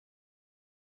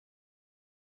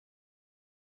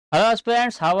Hello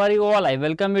aspirants, how are you all? I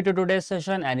welcome you to today's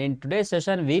session, and in today's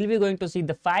session we'll be going to see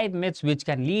the 5 myths which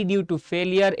can lead you to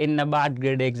failure in Nabard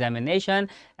Grade A examination,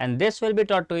 and this will be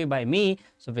taught to you by me.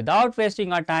 So without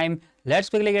wasting our time, let's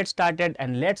quickly get started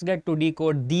and let's get to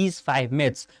decode these 5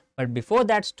 myths. But before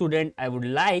that, student, I would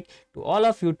like to all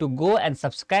of you to go and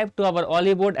subscribe to our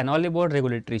Oliveboard and Oliveboard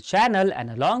regulatory channel, and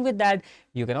along with that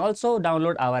you can also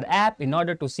download our app in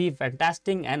order to see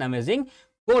fantastic and amazing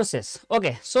courses.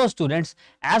 Okay, so students,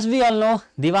 as we all know,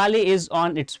 Diwali is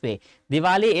on its way.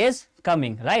 Diwali is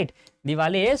coming, right?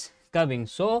 Diwali is coming.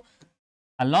 So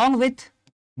along with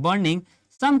burning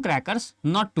some crackers,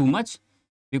 not too much,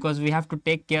 because we have to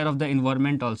take care of the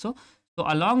environment also. So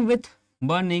along with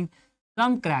burning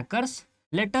some crackers,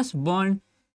 let us burn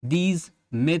these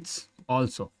myths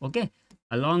also. Okay,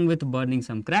 along with burning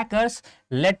some crackers,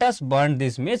 let us burn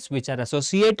these myths which are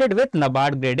associated with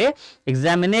Nabard Grade A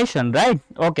examination, right?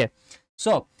 Okay,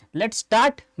 so let's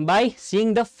start by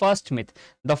seeing the first myth.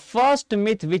 The first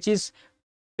myth which is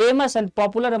famous and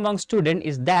popular among students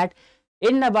is that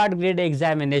in Nabard Grade A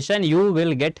examination you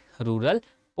will get rural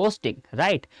posting,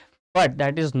 right? But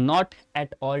that is not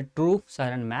at all true, sir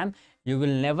and ma'am. You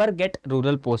will never get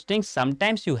rural posting.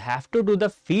 Sometimes you have to do the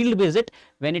field visit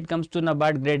when it comes to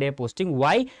Nabard Grade A posting.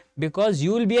 Why? Because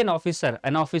you will be an officer,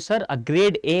 a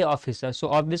Grade A officer. So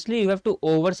obviously you have to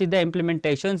oversee the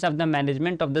implementations of the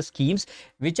management of the schemes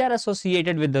which are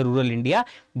associated with the rural India.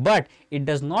 But it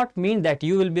does not mean that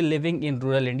you will be living in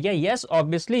rural India. Yes,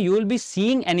 obviously you will be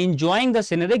seeing and enjoying the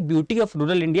scenic beauty of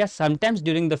rural India sometimes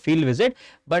during the field visit.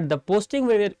 But the posting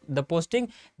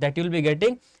that you will be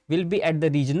getting will be at the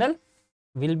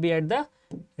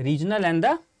regional and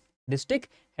the district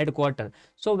headquarters.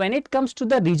 So when it comes to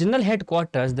the regional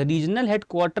headquarters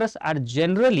are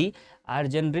generally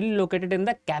located in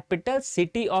the capital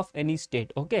city of any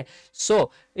state. Okay,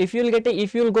 so if you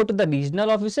will go to the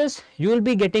regional offices, you will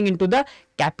be getting into the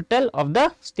capital of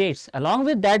the states. Along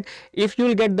with that, if you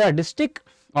will get the district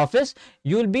office,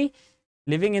 you will be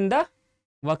working in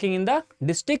the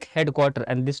district headquarter,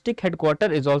 and district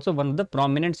headquarter is also one of the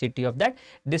prominent city of that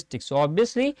district. So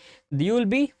obviously you will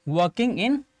be working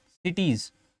in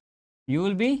cities,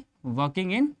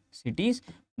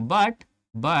 but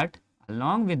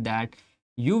along with that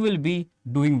you will be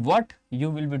doing what? You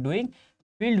will be doing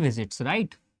field visits,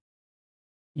 right?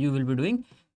 You will be doing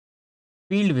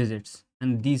field visits,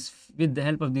 and these, with the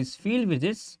help of these field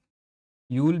visits,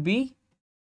 you will be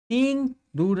seeing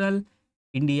rural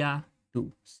India, to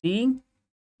seeing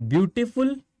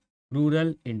beautiful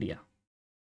rural India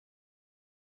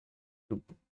too.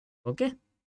 Okay,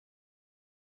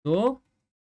 so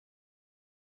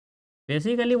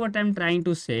basically what I'm trying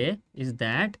to say is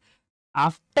that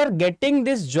after getting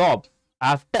this job,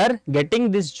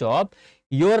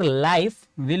 your life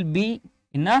will be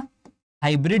in a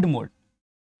hybrid mode.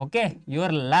 Okay, your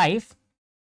life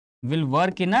will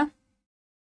work in a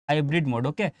hybrid mode.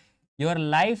 Okay, your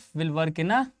life will work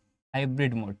in a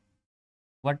hybrid mode.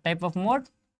 What type of mode?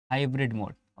 Hybrid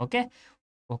mode. Okay,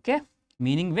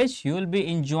 meaning which you will be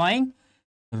enjoying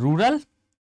rural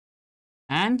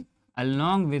and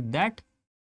along with that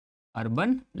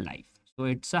urban life. So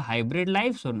it's a hybrid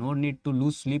life, so no need to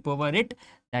lose sleep over it,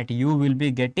 that you will be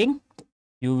getting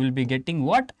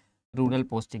what? Rural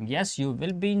posting. Yes, you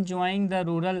will be enjoying the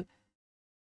rural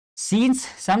scenes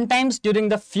sometimes during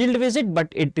the field visit, but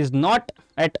it is not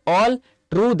at all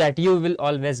true that you will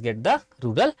always get the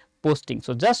rural posting.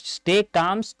 So just stay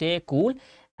calm, stay cool,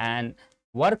 and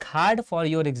work hard for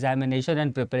your examination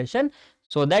and preparation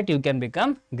so that you can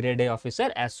become Grade A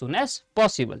officer as soon as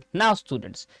possible. Now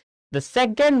students, the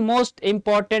second most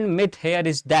important myth here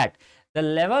is that the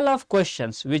level of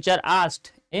questions which are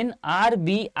asked in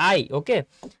RBI, okay,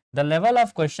 the level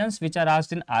of questions which are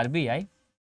asked in RBI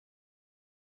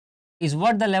is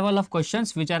what the level of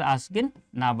questions which are asked in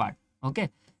Nabard. Okay,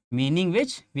 meaning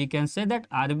which we can say that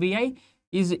RBI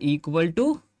is equal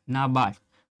to Nabard.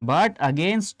 But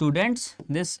again students,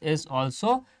 this is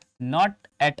also not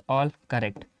at all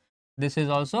correct. This is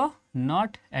also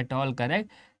not at all correct,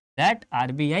 that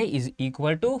RBI is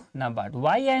equal to Nabard.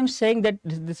 Why I am saying that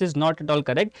this is not at all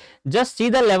correct? Just see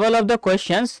the level of the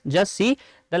questions. Just see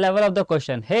the level of the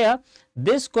question. Here,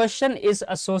 this question is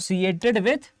associated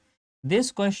with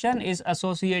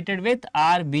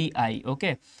RBI.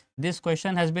 Okay, this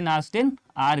question has been asked in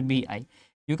RBI.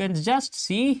 You can just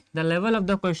see the level of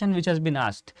the question which has been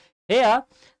asked. Here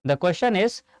the question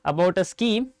is about a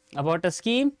scheme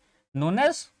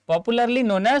popularly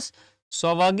known as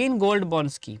sovereign gold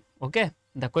bond scheme. Okay,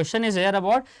 the question is here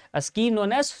about a scheme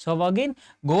known as sovereign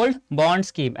gold bond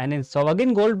scheme, and in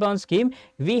sovereign gold bond scheme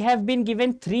we have been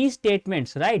given 3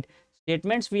 statements, right?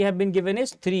 statements we have been given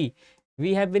is 3.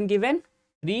 We have been given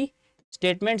 3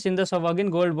 statements in the sovereign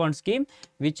gold bond scheme,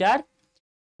 which are,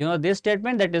 this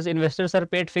statement, that is investors are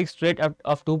paid fixed rate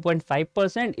of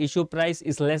 2.5%, issue price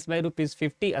is less by rupees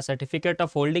 50, a certificate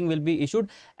of holding will be issued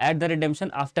at the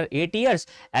redemption after 8 years,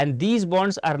 and these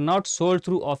bonds are not sold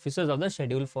through offices of the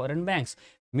scheduled foreign banks.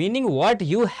 Meaning what?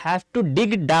 You have to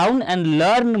dig down and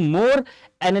learn more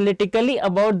analytically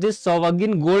about this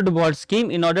sovereign gold bond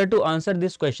scheme in order to answer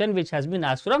this question which has been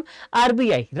asked from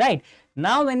RBI, right?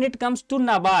 Now when it comes to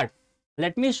Nabard,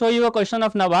 let me show you a question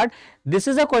of Nabard. This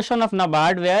is a question of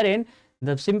Nabard wherein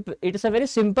it is a very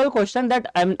simple question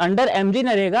that under MG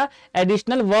Narega,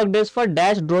 additional work days for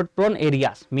dash drought prone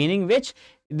areas, meaning which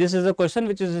this is a question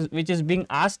which is being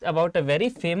asked about a very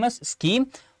famous scheme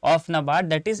of Nabard,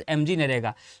 that is MG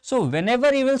Narega. So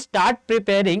whenever you will start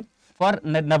preparing for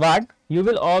Nabard, you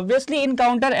will obviously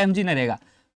encounter MG Narega.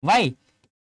 Why?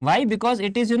 Because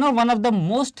it is, one of the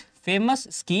most famous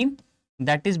scheme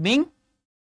that is being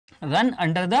run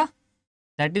under the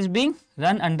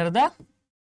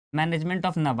management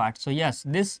of Nabard. So yes,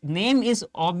 this name is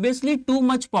obviously too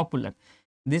much popular.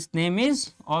 This name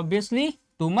is obviously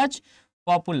too much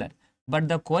popular. But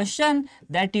the question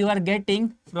that you are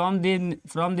getting from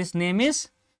this name is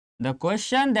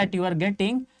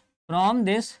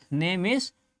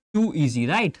too easy,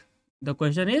 right? The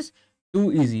question is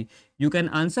too easy. You can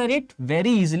answer it very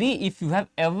easily if you have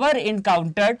ever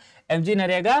encountered MG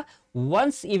Narega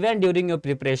once even during your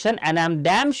preparation, and I am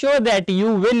damn sure that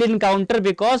you will encounter,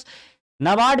 because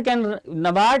Nabard,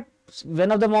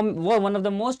 one of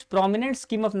the most prominent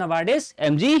scheme of Nabard is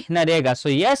MG Narega. So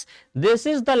yes, this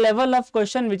is the level of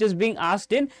question which is being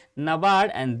asked in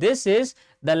Nabard, and this is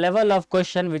the level of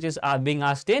question which is being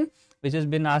asked in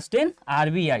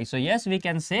RBI. So yes, we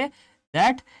can say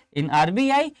that in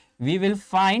RBI we will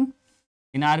find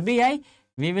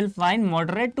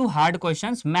moderate to hard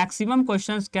questions. Maximum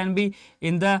questions can be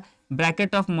in the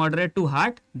bracket of moderate to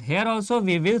hard. Here also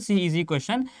we will see easy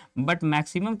question, but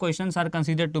maximum questions are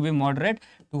considered to be moderate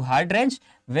to hard range,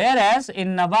 whereas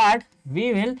in Nabard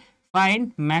we will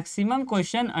find maximum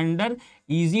question under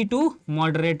easy to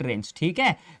moderate range. ठीक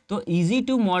है, तो easy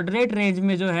to moderate range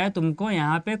में जो है तुमको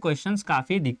यहाँ पे questions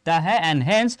काफी दिखता है, and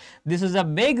hence this is a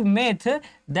big myth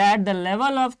that the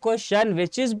level of question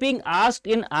which is being asked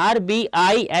in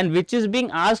RBI and which is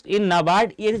being asked in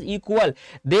Nabard is equal.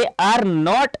 They are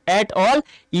not at all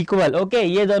equal. Okay,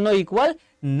 ये दोनों equal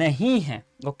नहीं है.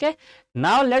 Okay,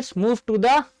 now let's move to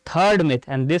the third myth,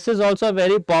 and this is also a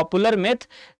very popular myth,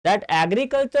 that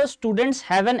agriculture students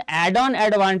have an add-on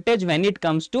advantage when it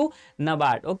comes to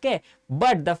Nabard. Okay,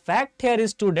 but the fact here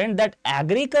is, student, that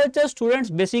agriculture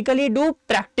students basically do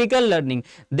practical learning.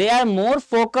 They are more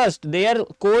focused, their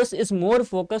course is more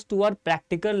focused toward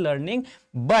practical learning,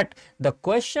 but the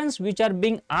questions which are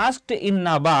being asked in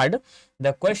Nabard,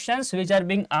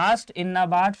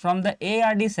 from the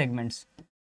ARD segments,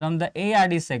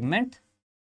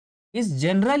 is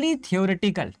generally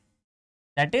theoretical.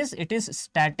 That is, it is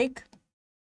static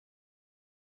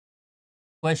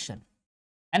question,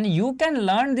 and you can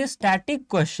learn this static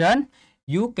question.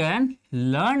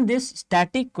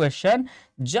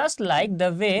 Just like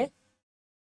the way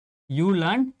you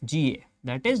learn GA,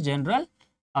 that is general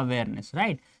awareness,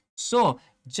 right? So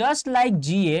just like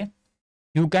GA,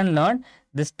 you can learn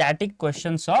the static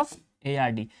questions of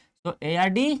ARD. So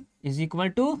ARD is equal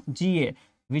to GA,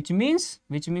 which means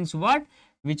what?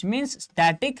 Which means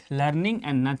static learning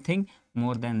and nothing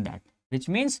more than that.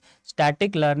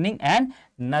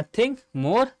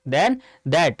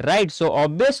 Right? So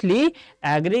obviously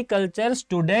agriculture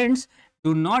students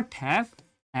do not have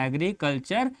an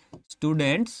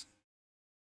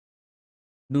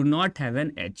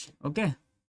edge. Okay,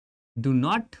 do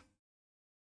not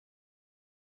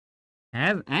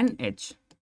have an edge.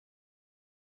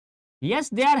 Yes,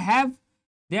 they are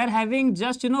having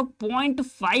just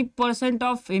 0.5%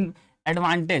 of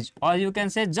advantage, or you can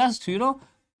say just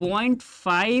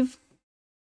 0.5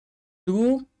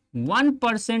 to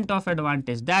 1% of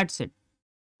advantage. That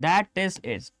is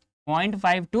it.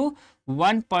 0.5 to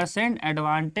 1%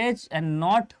 advantage and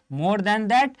not more than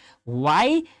that.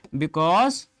 Why?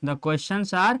 Because the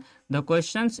questions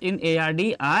in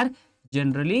ARD are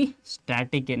generally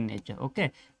static in nature.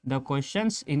 Okay, the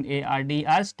questions in ARD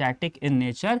are static in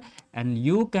nature, and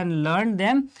you can learn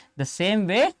them the same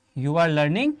way you are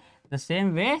learning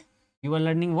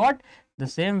what? The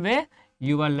same way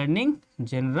you are learning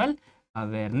general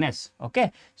awareness.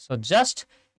 Okay, so just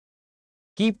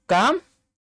keep calm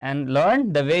and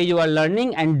learn the way you are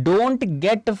learning, and don't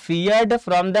get feared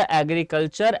from the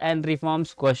agriculture and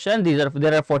reforms question.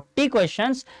 There are 40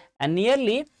 questions, and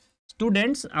nearly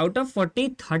students, out of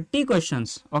 40, 30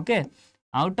 questions, okay,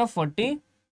 out of 40,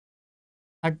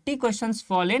 30 questions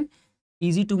fall in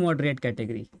easy to moderate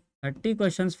category. 30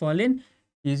 questions fall in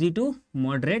easy to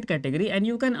moderate category, and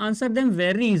you can answer them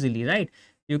very easily, right?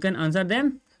 You can answer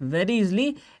them very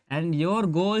easily, and your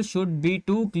goal should be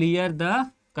to clear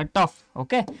the cutoff,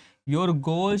 okay? Your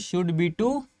goal should be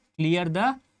to clear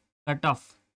the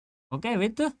cutoff, okay,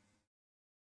 with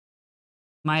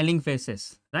smiling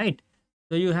faces, right?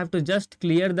 So you have to just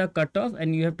clear the cutoff,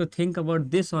 and you have to think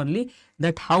about this only,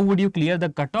 that how would you clear the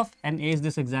cutoff and ace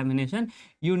this examination.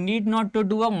 You need not to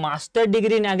do a master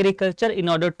degree in agriculture in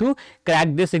order to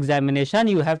crack this examination.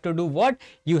 You have to do what?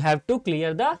 You have to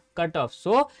clear the cutoff.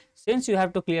 So since you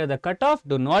have to clear the cutoff,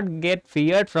 do not get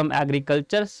feared from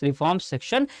agriculture reform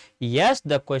section. Yes,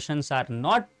 the questions are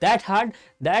not that hard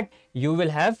that you will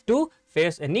have to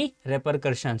face any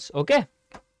repercussions, okay?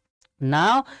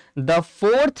 Now the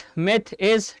fourth myth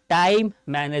is time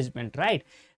management, right?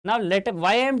 Now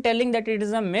why I am telling that it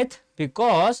is a myth,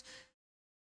 because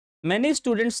many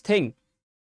students think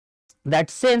that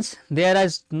since there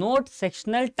is no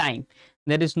sectional time,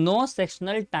 there is no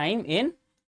sectional time in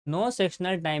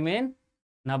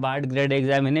Nabard grade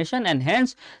examination, and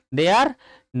hence they are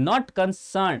not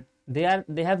concerned, they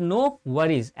have no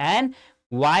worries. And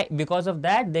why? Because of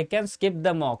that they can skip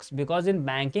the mocks, because in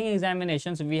banking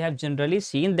examinations we have generally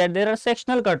seen that there are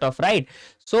sectional cutoff, right?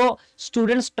 So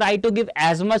students try to give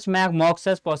as much mocks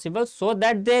as possible, so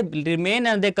that they remain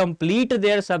and they complete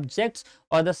their subjects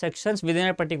or the sections within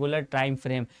a particular time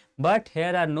frame. But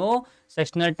here are no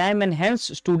sectional time, and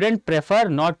hence students prefer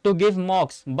not to give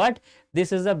mocks. But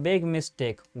this is a big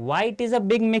mistake. Why it is a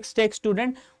big mistake,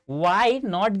 student? Why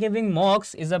not giving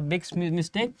mocks is a big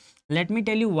mistake? Let me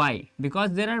tell you why.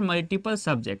 Because there are multiple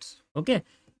subjects, okay?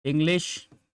 English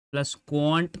plus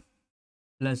quant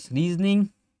plus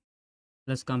reasoning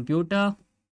plus computer,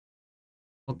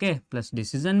 okay, plus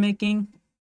decision making.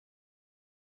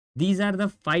 These are the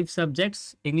 5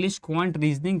 subjects: English, quant,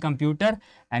 reasoning, computer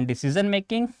and decision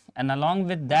making. And along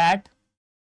with that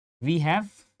we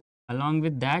have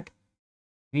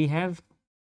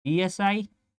ESI,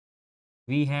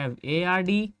 we have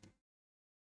ARD,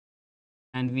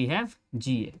 and we have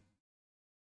GA.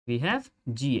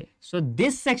 So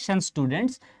this section,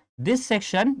 students, this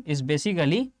section is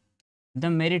basically the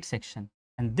merit section,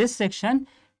 and this section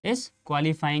is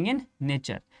qualifying in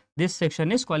nature.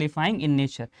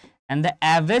 And the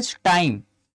average time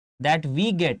that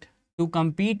we get to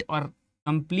compete or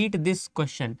complete this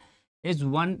question is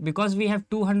because we have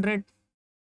 200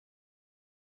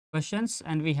 questions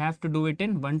and we have to do it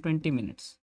in 120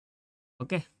 minutes,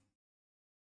 okay?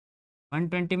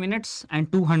 120 minutes and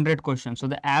 200 questions. So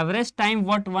the average time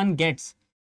what one gets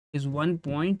is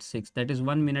 1.6, that is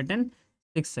 1 minute and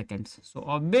 6 seconds. So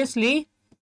obviously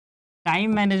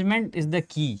time management is the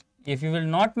key. If you will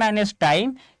not manage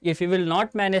time,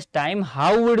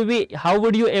 how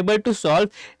would you able to solve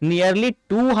nearly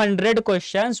 200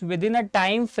 questions within a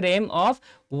time frame of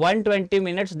 120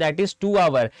 minutes, that is 2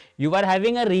 hours. You are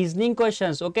having a reasoning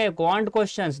questions, okay, quant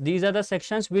questions. These are the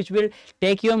sections which will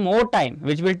take you more time,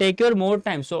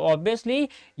 So obviously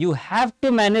you have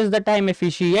to manage the time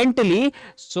efficiently,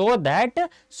 so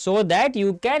that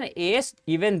you can ace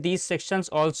even these sections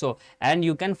also, and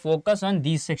you can focus on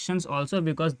these sections also,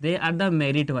 because they are the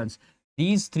merit ones.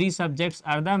 These 3 subjects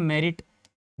are the merit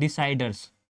deciders,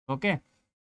 okay?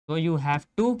 So you have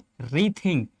to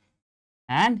rethink,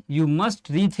 and you must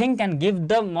rethink and give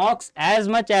the mocks as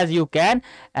much as you can.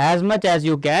 Why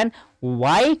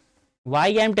I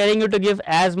am telling you to give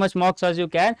as much mocks as you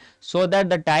can? So that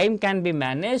the time can be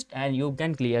managed and you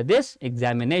can clear this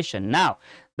examination. Now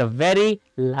the very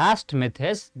last myth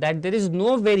is that there is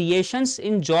no variations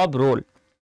in job role.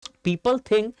 People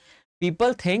think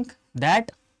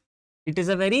that it is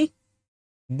a very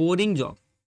boring job.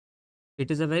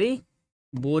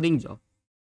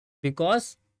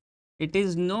 Because it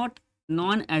is not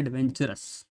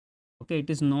non-adventurous, okay? It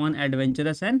is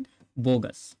non-adventurous and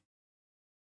bogus.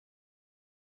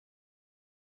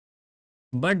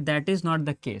 But that is not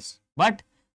the case. It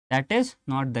is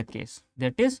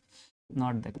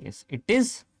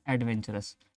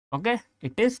adventurous, okay?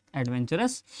 It is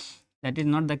adventurous. That is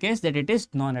not the case that it is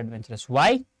non-adventurous.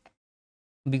 Why?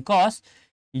 Because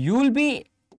you will be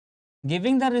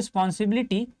giving the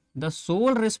responsibility, the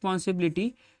sole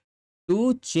responsibility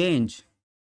to change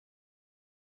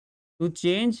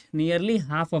nearly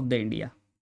half of India.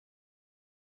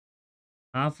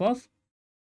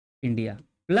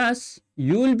 Plus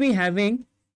you will be having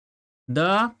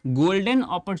the golden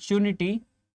opportunity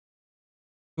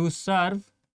to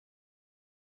serve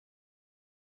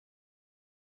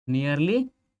nearly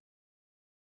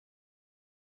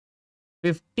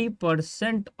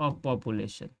 50% of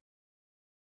population.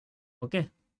 Okay.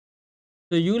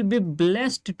 So you will be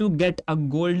blessed to get a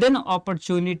golden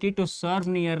opportunity to serve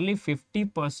nearly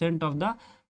 50% of the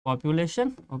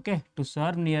population. Okay. To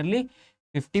serve nearly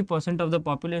 50% of the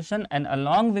population, and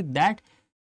along with that,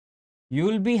 you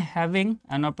will be having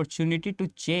an opportunity to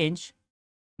change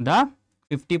the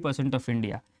 50% of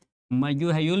India. You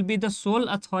will be the sole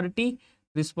authority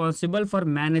responsible for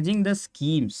managing the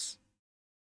schemes,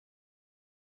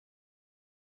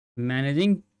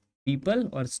 managing people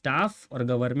or staff or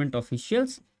government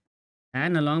officials,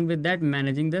 and along with that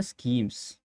managing the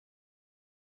schemes.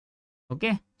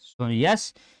 Okay, so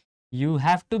yes, you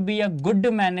have to be a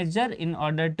good manager in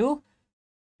order to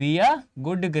be a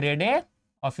good grade A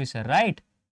officer, right?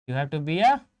 You have to be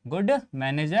a good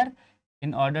manager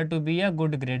in order to be a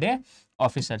good grade A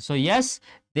officer. So yes,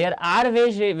 there are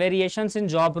variations in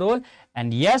job role,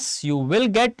 and yes, you will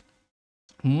get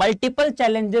multiple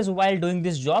challenges while doing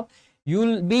this job. You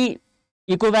will be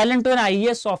equivalent to an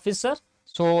IAS officer.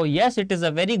 So yes, it is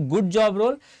a very good job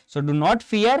role. So do not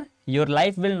fear, your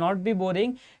life will not be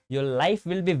boring. Your life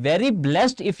will be very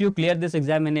blessed if you clear this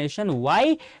examination.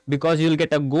 Why? Because you will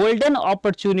get a golden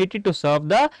opportunity to serve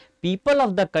the people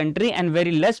of the country, and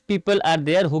very less people are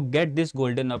there who get this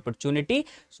golden opportunity.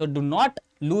 So do not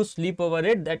lose sleep over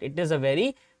it that it is a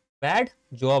very bad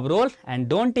job role, and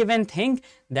don't even think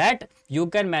that you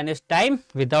can manage time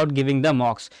without giving the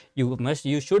mocks.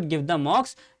 You should give the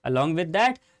mocks. Along with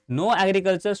that, no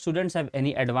agriculture students have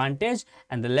any advantage,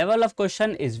 and the level of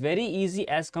question is very easy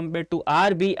as compared to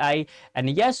RBI. And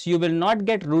yes, you will not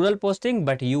get rural posting,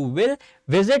 but you will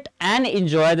visit and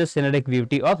enjoy the scenic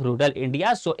beauty of rural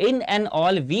India. So in and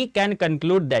all, we can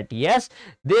conclude that yes,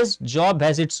 this job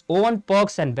has its own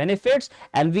perks and benefits,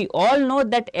 and we all know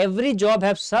that every job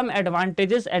has some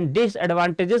advantages and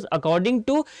disadvantages according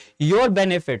to your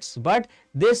benefits, but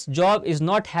this job is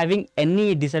not having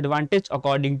any disadvantage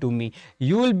according to me.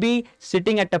 You will be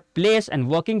sitting at a place and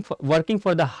working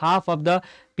for the half of the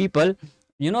people,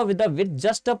 you know, with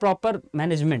just a proper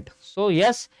management. So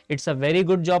yes, it's a very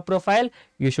good job profile.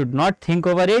 You should not think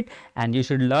over it, and you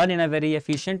should learn in a very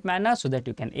efficient manner so that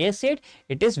you can ace it.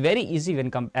 It is very easy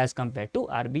when as compared to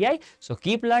RBI. So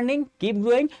keep learning, keep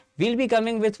growing. We'll be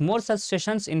coming with more such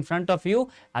sessions in front of you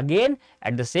again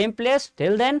at the same place.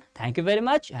 Till then, thank you very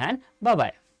much and bye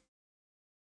bye.